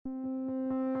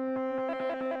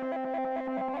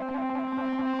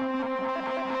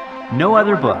No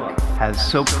other book has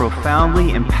so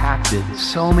profoundly impacted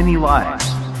so many lives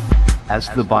as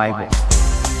the Bible.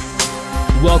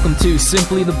 Welcome to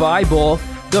Simply the Bible,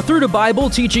 the Through the Bible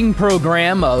teaching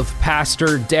program of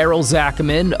Pastor Daryl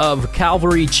Zachman of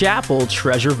Calvary Chapel,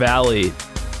 Treasure Valley.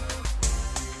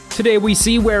 Today we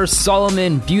see where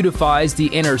Solomon beautifies the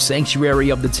inner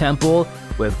sanctuary of the temple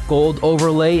with gold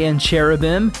overlay and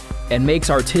cherubim and makes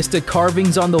artistic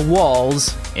carvings on the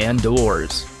walls and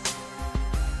doors.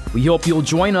 We hope you'll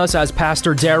join us as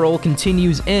Pastor Daryl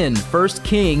continues in 1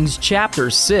 Kings chapter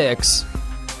 6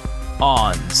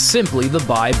 on Simply the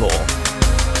Bible.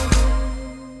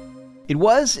 It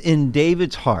was in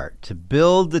David's heart to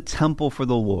build the temple for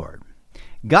the Lord.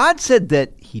 God said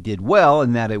that he did well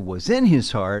and that it was in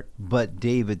his heart, but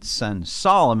David's son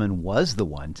Solomon was the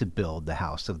one to build the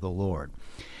house of the Lord.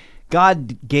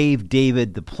 God gave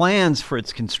David the plans for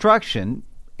its construction,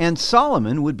 and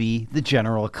Solomon would be the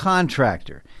general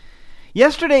contractor.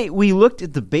 Yesterday, we looked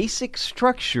at the basic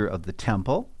structure of the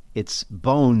temple, its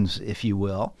bones, if you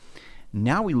will.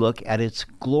 Now we look at its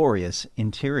glorious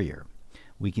interior.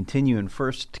 We continue in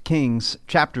 1 Kings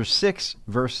chapter 6,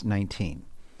 verse 19.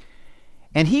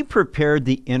 And he prepared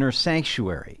the inner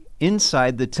sanctuary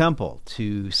inside the temple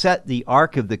to set the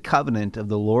Ark of the Covenant of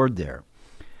the Lord there.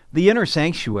 The inner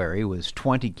sanctuary was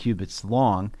 20 cubits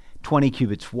long, 20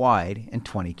 cubits wide, and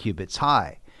 20 cubits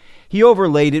high. He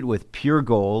overlaid it with pure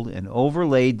gold and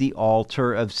overlaid the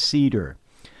altar of cedar.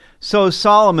 So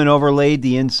Solomon overlaid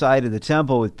the inside of the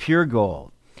temple with pure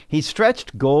gold. He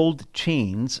stretched gold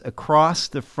chains across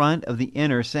the front of the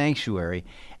inner sanctuary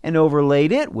and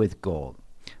overlaid it with gold.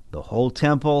 The whole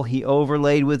temple he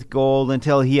overlaid with gold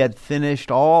until he had finished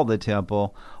all the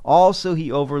temple. Also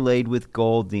he overlaid with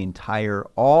gold the entire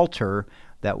altar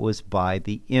that was by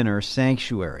the inner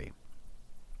sanctuary.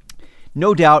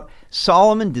 No doubt,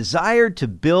 Solomon desired to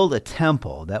build a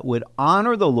temple that would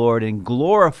honor the Lord and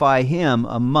glorify him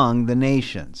among the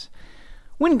nations.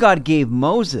 When God gave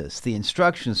Moses the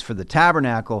instructions for the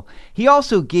tabernacle, he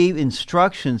also gave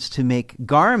instructions to make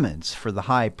garments for the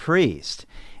high priest,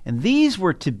 and these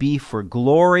were to be for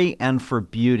glory and for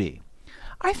beauty.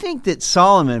 I think that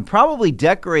Solomon probably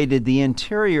decorated the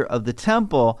interior of the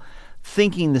temple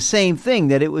thinking the same thing,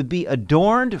 that it would be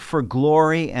adorned for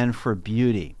glory and for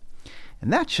beauty.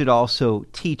 And that should also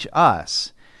teach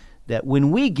us that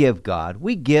when we give God,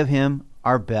 we give him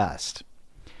our best.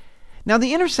 Now,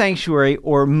 the inner sanctuary,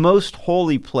 or most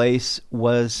holy place,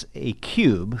 was a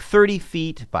cube, 30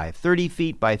 feet by 30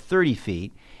 feet by 30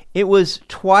 feet. It was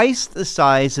twice the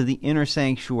size of the inner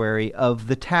sanctuary of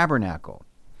the tabernacle.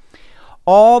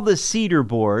 All the cedar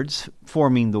boards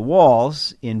forming the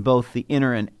walls in both the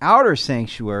inner and outer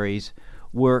sanctuaries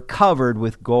were covered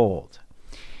with gold.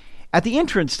 At the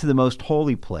entrance to the most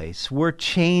holy place were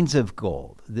chains of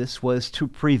gold. This was to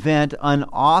prevent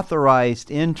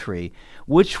unauthorized entry,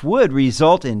 which would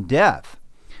result in death.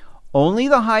 Only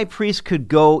the high priest could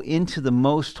go into the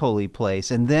most holy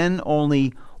place, and then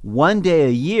only one day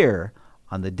a year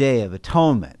on the Day of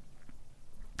Atonement.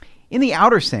 In the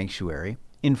outer sanctuary,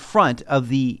 in front of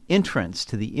the entrance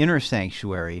to the inner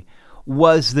sanctuary,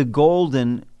 was the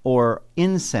golden or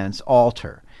incense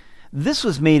altar. This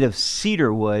was made of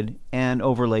cedar wood and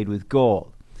overlaid with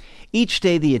gold. Each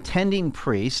day the attending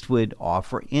priest would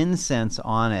offer incense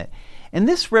on it, and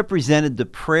this represented the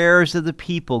prayers of the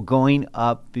people going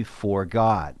up before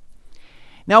God.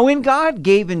 Now, when God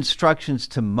gave instructions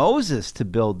to Moses to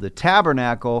build the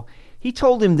tabernacle, he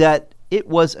told him that it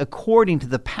was according to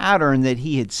the pattern that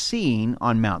he had seen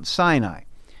on Mount Sinai.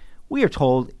 We are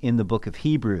told in the book of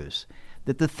Hebrews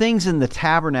that the things in the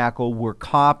tabernacle were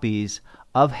copies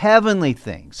of heavenly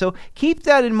things. So keep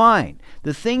that in mind.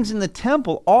 The things in the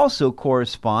temple also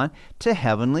correspond to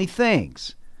heavenly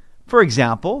things. For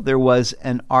example, there was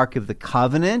an Ark of the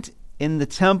Covenant in the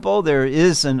temple. There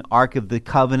is an Ark of the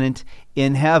Covenant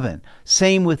in heaven.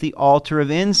 Same with the altar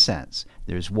of incense.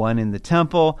 There's one in the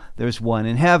temple. There's one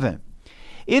in heaven.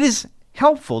 It is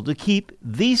helpful to keep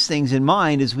these things in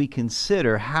mind as we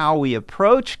consider how we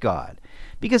approach God,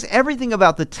 because everything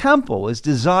about the temple is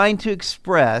designed to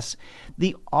express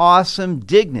the awesome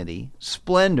dignity,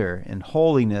 splendor, and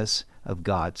holiness of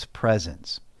God's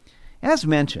presence. As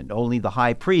mentioned, only the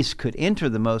high priest could enter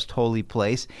the most holy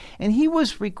place, and he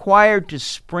was required to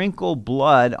sprinkle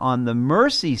blood on the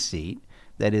mercy seat,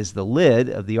 that is the lid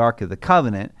of the Ark of the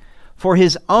Covenant, for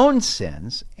his own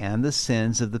sins and the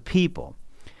sins of the people.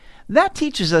 That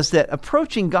teaches us that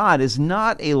approaching God is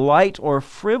not a light or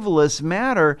frivolous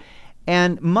matter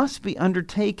and must be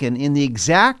undertaken in the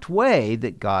exact way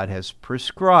that God has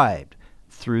prescribed,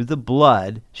 through the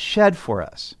blood shed for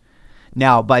us.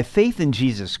 Now, by faith in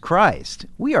Jesus Christ,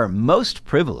 we are most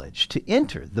privileged to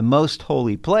enter the most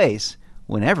holy place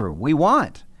whenever we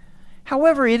want.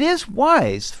 However, it is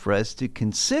wise for us to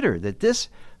consider that this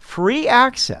free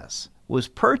access was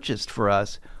purchased for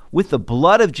us with the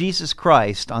blood of Jesus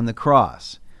Christ on the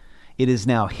cross. It is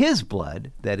now His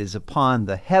blood that is upon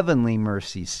the heavenly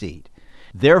mercy seat.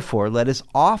 Therefore, let us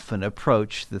often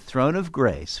approach the throne of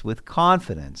grace with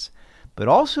confidence, but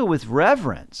also with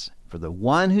reverence, for the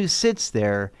one who sits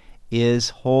there is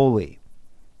holy.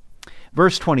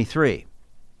 Verse 23,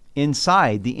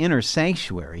 inside the inner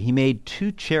sanctuary, he made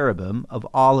 2 cherubim of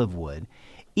olive wood,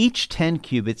 each 10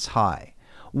 cubits high.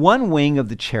 One wing of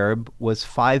the cherub was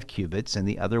 5 cubits, and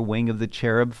the other wing of the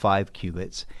cherub 5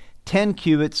 cubits, 10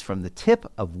 cubits from the tip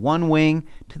of one wing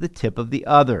to the tip of the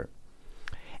other.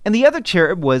 And the other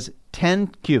cherub was 10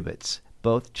 cubits.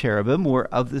 Both cherubim were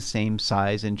of the same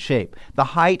size and shape. The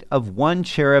height of one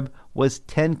cherub was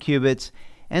 10 cubits,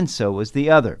 and so was the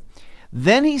other.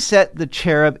 Then he set the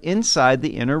cherub inside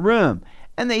the inner room,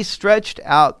 and they stretched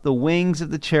out the wings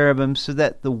of the cherubim so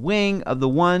that the wing of the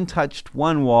one touched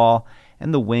one wall,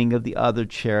 and the wing of the other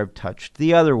cherub touched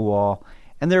the other wall,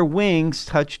 and their wings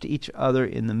touched each other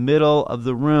in the middle of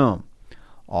the room.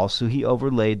 Also he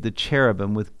overlaid the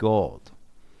cherubim with gold.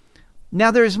 Now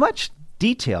there is much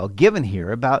detail given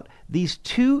here about these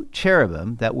 2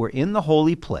 cherubim that were in the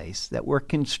holy place that were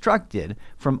constructed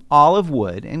from olive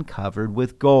wood and covered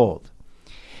with gold.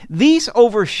 These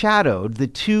overshadowed the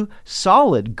 2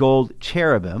 solid gold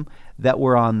cherubim that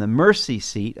were on the mercy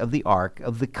seat of the Ark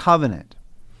of the Covenant.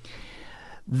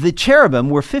 The cherubim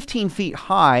were 15 feet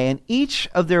high, and each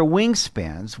of their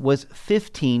wingspans was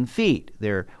 15 feet.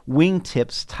 Their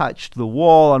wingtips touched the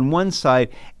wall on one side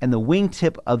and the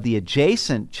wingtip of the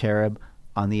adjacent cherub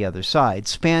on the other side,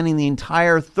 spanning the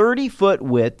entire 30-foot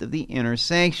width of the inner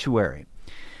sanctuary.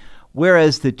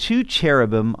 Whereas the 2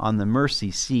 cherubim on the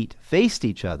mercy seat faced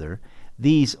each other,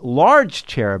 these large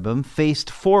cherubim faced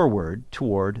forward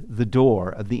toward the door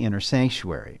of the inner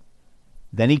sanctuary.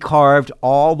 Then he carved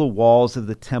all the walls of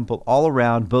the temple all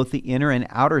around both the inner and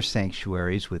outer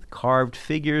sanctuaries with carved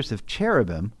figures of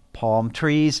cherubim, palm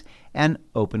trees, and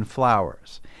open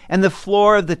flowers. And the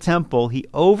floor of the temple he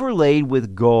overlaid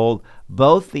with gold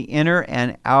both the inner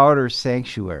and outer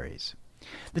sanctuaries.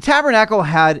 The tabernacle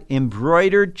had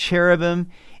embroidered cherubim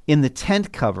in the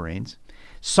tent coverings.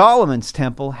 Solomon's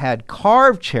temple had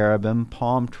carved cherubim,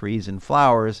 palm trees, and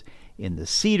flowers in the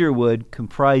cedar wood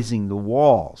comprising the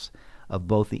walls of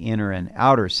both the inner and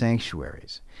outer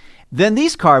sanctuaries. Then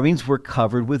these carvings were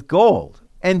covered with gold.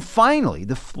 And finally,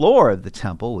 the floor of the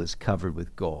temple was covered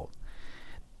with gold.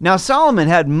 Now Solomon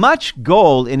had much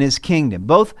gold in his kingdom,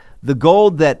 both the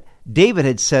gold that David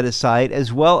had set aside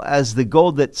as well as the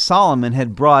gold that Solomon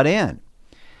had brought in.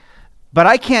 But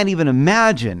I can't even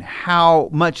imagine how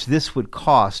much this would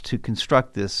cost to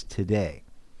construct this today.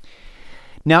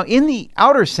 Now in the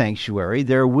outer sanctuary,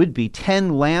 there would be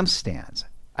 10 lampstands.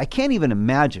 I can't even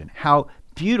imagine how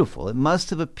beautiful it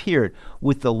must have appeared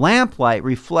with the lamplight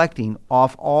reflecting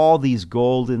off all these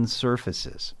golden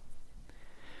surfaces.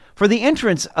 For the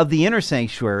entrance of the inner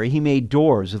sanctuary, he made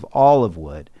doors of olive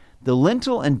wood. The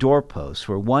lintel and doorposts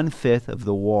were 1/5 of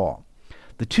the wall.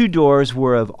 The 2 doors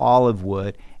were of olive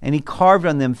wood, and he carved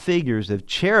on them figures of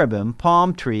cherubim,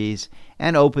 palm trees,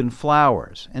 and open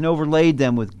flowers, and overlaid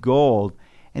them with gold,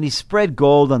 and he spread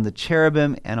gold on the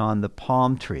cherubim and on the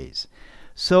palm trees.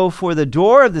 So for the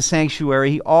door of the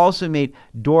sanctuary, he also made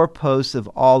doorposts of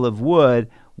olive wood,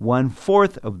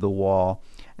 1/4 of the wall,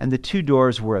 and the 2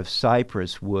 doors were of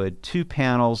cypress wood. 2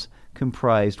 panels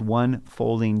comprised one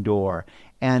folding door,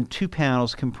 and 2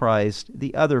 panels comprised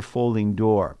the other folding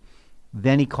door.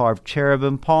 Then he carved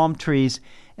cherubim, palm trees,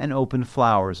 and open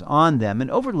flowers on them, and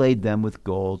overlaid them with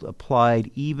gold applied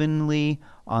evenly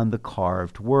on the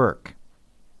carved work.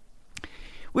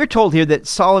 We're told here that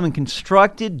Solomon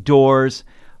constructed doors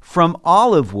from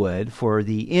olive wood for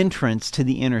the entrance to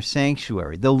the inner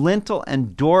sanctuary. The lintel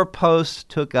and doorposts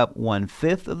took up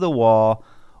 1/5 of the wall,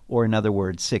 or in other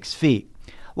words, 6 feet.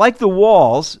 Like the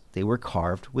walls, they were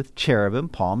carved with cherubim,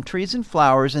 palm trees, and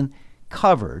flowers, and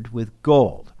covered with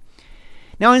gold.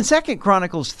 Now in 2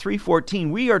 Chronicles 3:14,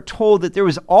 we are told that there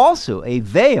was also a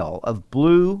veil of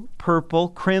blue, purple,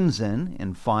 crimson,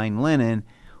 and fine linen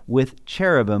with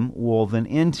cherubim woven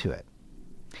into it.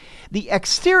 The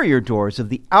exterior doors of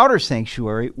the outer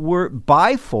sanctuary were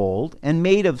bifold and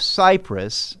made of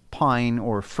cypress, pine,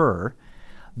 or fir.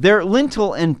 Their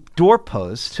lintel and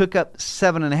doorposts took up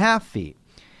 7.5 feet.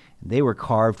 They were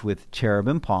carved with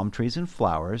cherubim, palm trees, and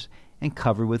flowers, and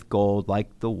covered with gold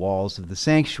like the walls of the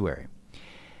sanctuary.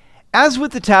 As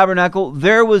with the tabernacle,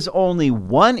 there was only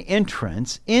one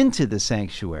entrance into the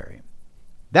sanctuary.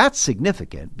 That's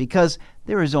significant because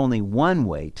there is only one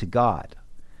way to God.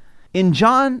 In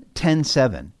John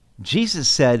 10:7, Jesus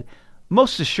said,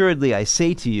 "Most assuredly I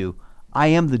say to you, I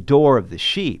am the door of the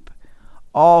sheep.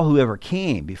 All who ever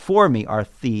came before me are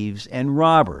thieves and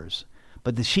robbers,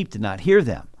 but the sheep did not hear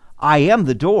them. I am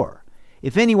the door.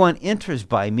 If anyone enters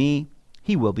by me,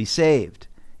 he will be saved,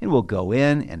 and will go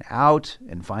in and out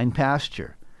and find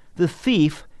pasture. The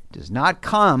thief does not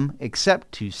come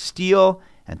except to steal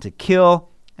and to kill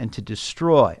and to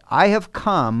destroy. I have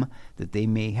come that they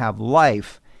may have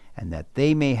life, and that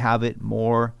they may have it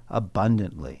more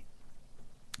abundantly."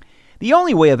 The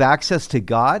only way of access to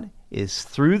God is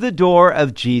through the door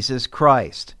of Jesus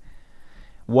Christ.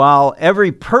 While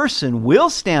every person will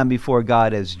stand before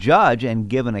God as judge and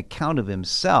give an account of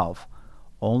himself,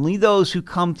 only those who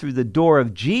come through the door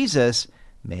of Jesus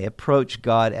may approach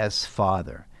God as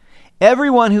Father.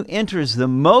 Everyone who enters the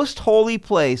most holy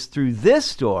place through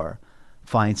this door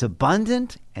finds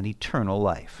abundant and eternal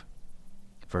life.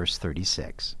 Verse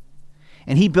 36.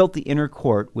 And he built the inner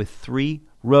court with 3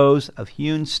 rows of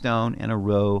hewn stone and a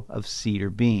row of cedar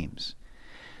beams.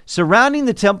 Surrounding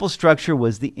the temple structure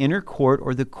was the inner court,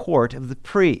 or the court of the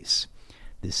priests.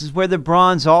 This is where the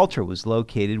bronze altar was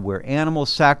located, where animal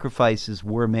sacrifices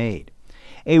were made.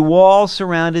 A wall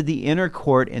surrounded the inner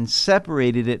court and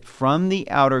separated it from the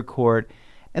outer court,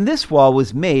 and this wall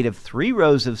was made of 3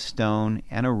 rows of stone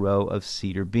and a row of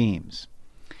cedar beams.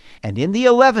 And in the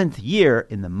 11th year,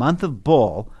 in the month of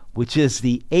Bul, which is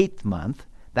the 8th month,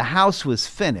 the house was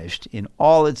finished in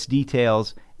all its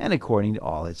details and according to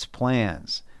all its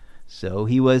plans. So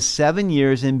he was 7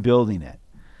 years in building it.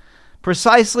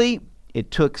 Precisely, it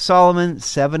took Solomon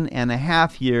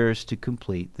 7.5 years to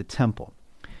complete the temple.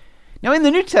 Now, in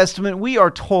the New Testament, we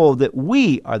are told that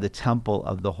we are the temple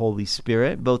of the Holy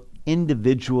Spirit, both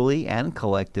individually and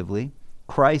collectively.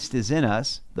 Christ is in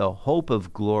us, the hope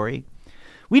of glory.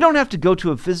 We don't have to go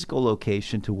to a physical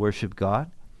location to worship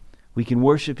God. We can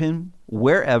worship him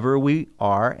wherever we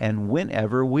are and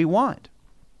whenever we want.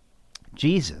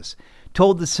 Jesus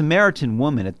told the Samaritan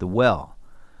woman at the well,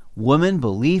 "Woman,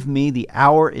 believe me, the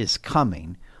hour is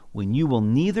coming when you will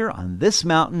neither on this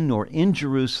mountain nor in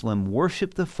Jerusalem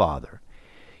worship the Father.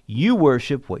 You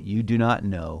worship what you do not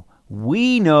know.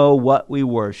 We know what we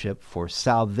worship, for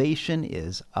salvation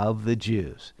is of the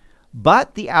Jews.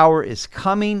 But the hour is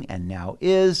coming, and now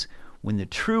is, when the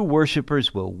true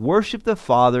worshipers will worship the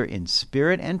Father in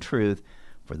spirit and truth,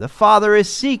 for the Father is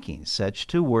seeking such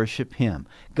to worship him.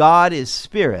 God is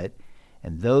spirit,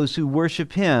 and those who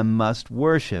worship him must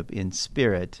worship in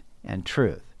spirit and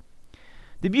truth."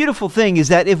 The beautiful thing is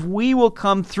that if we will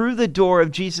come through the door of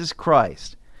Jesus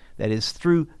Christ, that is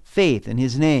through faith in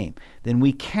his name, then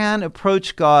we can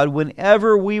approach God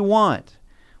whenever we want.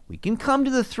 We can come to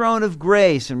the throne of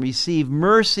grace and receive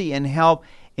mercy and help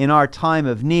in our time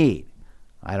of need.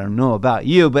 I don't know about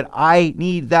you, but I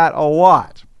need that a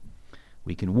lot.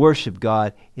 We can worship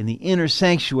God in the inner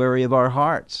sanctuary of our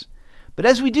hearts. But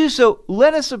as we do so,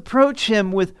 let us approach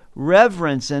him with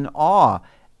reverence and awe,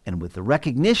 and with the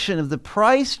recognition of the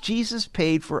price Jesus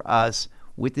paid for us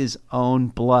with his own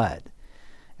blood.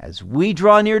 As we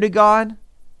draw near to God,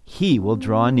 he will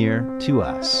draw near to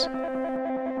us.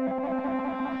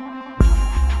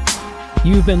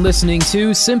 You've been listening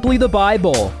to Simply the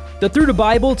Bible, the Through the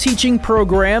Bible teaching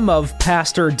program of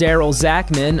Pastor Daryl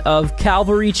Zachman of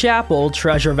Calvary Chapel,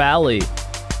 Treasure Valley.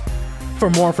 For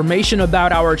more information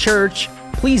about our church,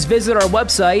 please visit our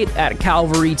website at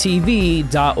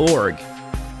calvarytv.org.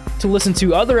 To listen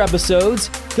to other episodes,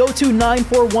 go to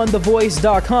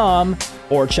 941thevoice.com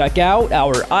or check out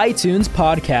our iTunes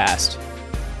podcast.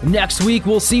 Next week,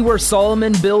 we'll see where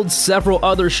Solomon builds several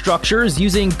other structures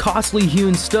using costly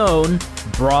hewn stone,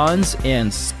 bronze,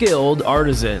 and skilled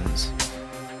artisans.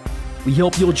 We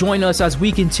hope you'll join us as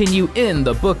we continue in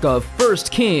the book of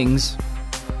 1 Kings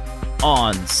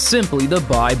on Simply the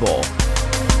Bible.